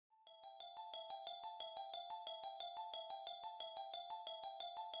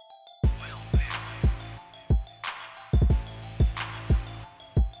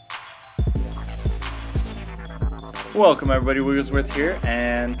Welcome everybody, Wigglesworth here,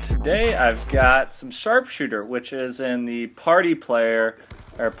 and today I've got some sharpshooter, which is in the party player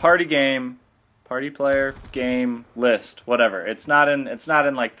game list, whatever. It's not in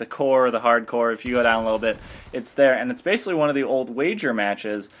like the core or the hardcore. If you go down a little bit, it's there, and it's basically one of the old wager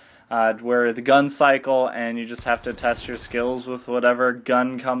matches where the gun cycle, and you just have to test your skills with whatever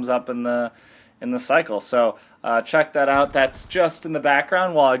gun comes up in the cycle. So check that out. That's just in the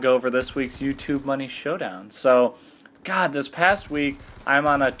background while I go over this week's YouTube Money Showdown. So, God, this past week I'm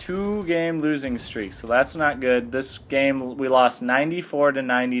on a 2-game losing streak, so that's not good. This game we lost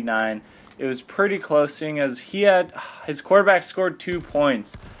 94-99. It was pretty close, seeing as his quarterback scored 2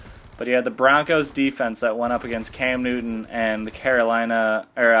 points, but he had the Broncos defense that went up against Cam Newton and the Cam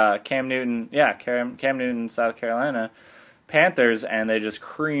Newton, South Carolina Panthers, and they just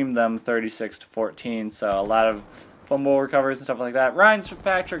creamed them 36-14. So a lot of fumble recoveries and stuff like that. Ryan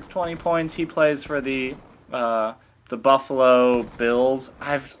Fitzpatrick, 20 points. He plays for the Buffalo Bills.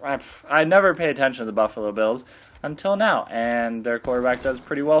 I never pay attention to the Buffalo Bills until now, and their quarterback does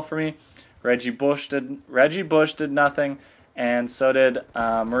pretty well for me. Reggie Bush did nothing, and so did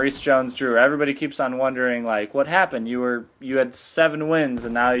Maurice Jones-Drew. Everybody keeps on wondering, like, what happened? You had 7 wins,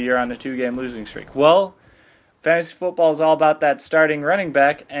 and now you're on a 2-game losing streak. Well, fantasy football is all about that starting running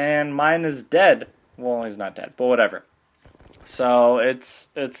back, and mine is dead. Well, he's not dead, but whatever. So it's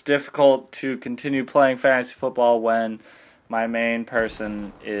difficult to continue playing fantasy football when my main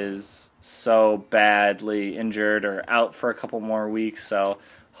person is so badly injured or out for a couple more weeks. So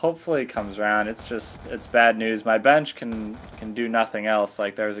hopefully it comes around. It's bad news. My bench can do nothing else.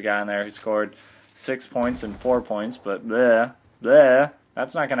 Like, there's a guy in there who scored 6 points and 4 points, but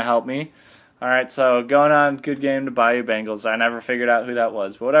that's not going to help me. All right, so going on, good game to Bayou Bengals. I never figured out who that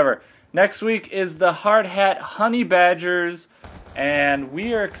was, but whatever. Next week is the Hard Hat Honey Badgers, and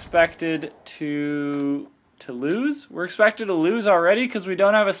we are expected to lose. We're expected to lose already because we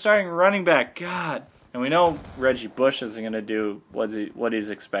don't have a starting running back. God. And we know Reggie Bush isn't going to do what he's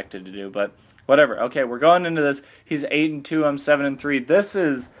expected to do, but whatever. Okay, we're going into this. He's 8-2. I'm 7-3. This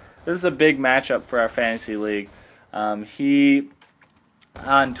is a big matchup for our fantasy league. He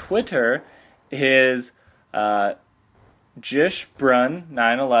on Twitter is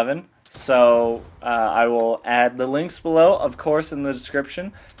Jishbrun911. So I will add the links below, of course, in the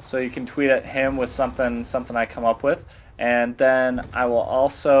description, so you can tweet at him with something I come up with. And then I will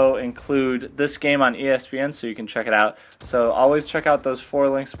also include this game on ESPN so you can check it out. So always check out those 4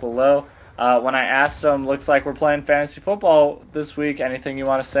 links below. When I asked him, looks like we're playing fantasy football this week, anything you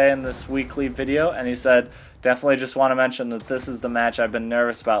want to say in this weekly video? And he said, definitely just want to mention that this is the match I've been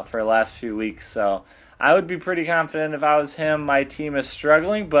nervous about for the last few weeks. So I would be pretty confident if I was him. My team is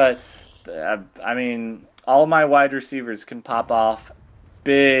struggling, but I mean, all my wide receivers can pop off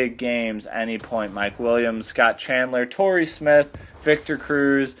big games any point. Mike Williams, Scott Chandler, Torrey Smith, Victor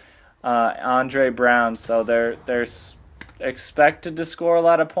Cruz, Andre Brown. So they're expected to score a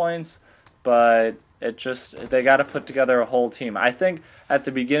lot of points, but they got to put together a whole team. I think at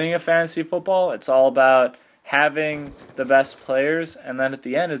the beginning of fantasy football, it's all about having the best players, and then at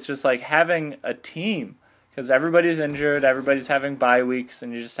the end, it's just like having a team, because everybody's injured, everybody's having bye weeks,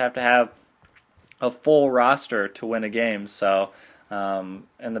 and you just have to have a full roster to win a game. So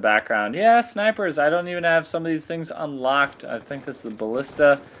in the background, yeah, snipers. I don't even have some of these things unlocked. I think this is the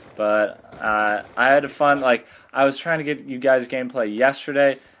ballista, but I had fun. Like, I was trying to get you guys gameplay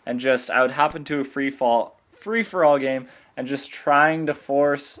yesterday, and I would hop into a free-for-all game, and just trying to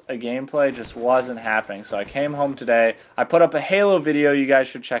force a gameplay just wasn't happening. So I came home today. I put up a Halo video you guys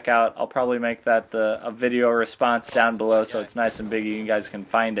should check out. I'll probably make that a video response down below, so it's nice and big. You guys can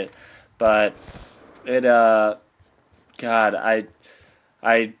find it. But God,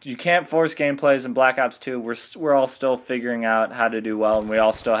 you can't force gameplays in Black Ops 2. We're all still figuring out how to do well, and we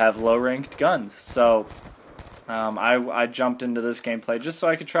all still have low-ranked guns. So I jumped into this gameplay just so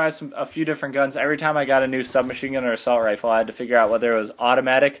I could try a few different guns. Every time I got a new submachine gun or assault rifle, I had to figure out whether it was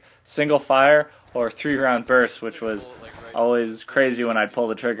automatic, single fire, or 3-round burst, which was always crazy when I'd pull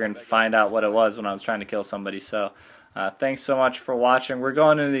the trigger and find out what it was when I was trying to kill somebody. So thanks so much for watching. We're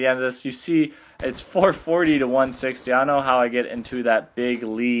going into the end of this. You see, it's 440-160. I don't know how I get into that big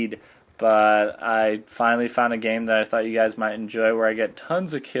lead, but I finally found a game that I thought you guys might enjoy where I get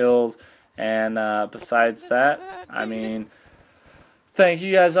tons of kills. And besides that, I mean, thank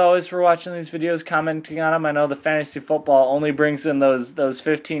you guys always for watching these videos, commenting on them. I know the fantasy football only brings in those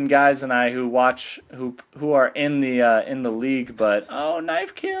 15 guys and I who are in the league. But oh,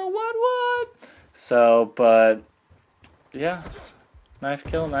 knife kill, what? So, but yeah, knife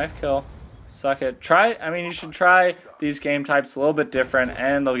kill. Suck it. You should try these game types a little bit different,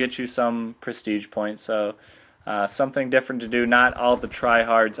 and they'll get you some prestige points. So something different to do. Not all the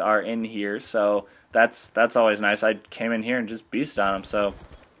tryhards are in here, so that's always nice. I came in here and just beast on them, so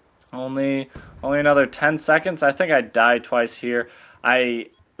only another 10 seconds. I think I died twice here.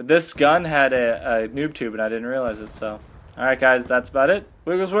 This gun had a noob tube and I didn't realize it, so alright guys, that's about it.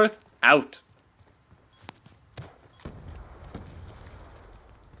 Wigglesworth, out.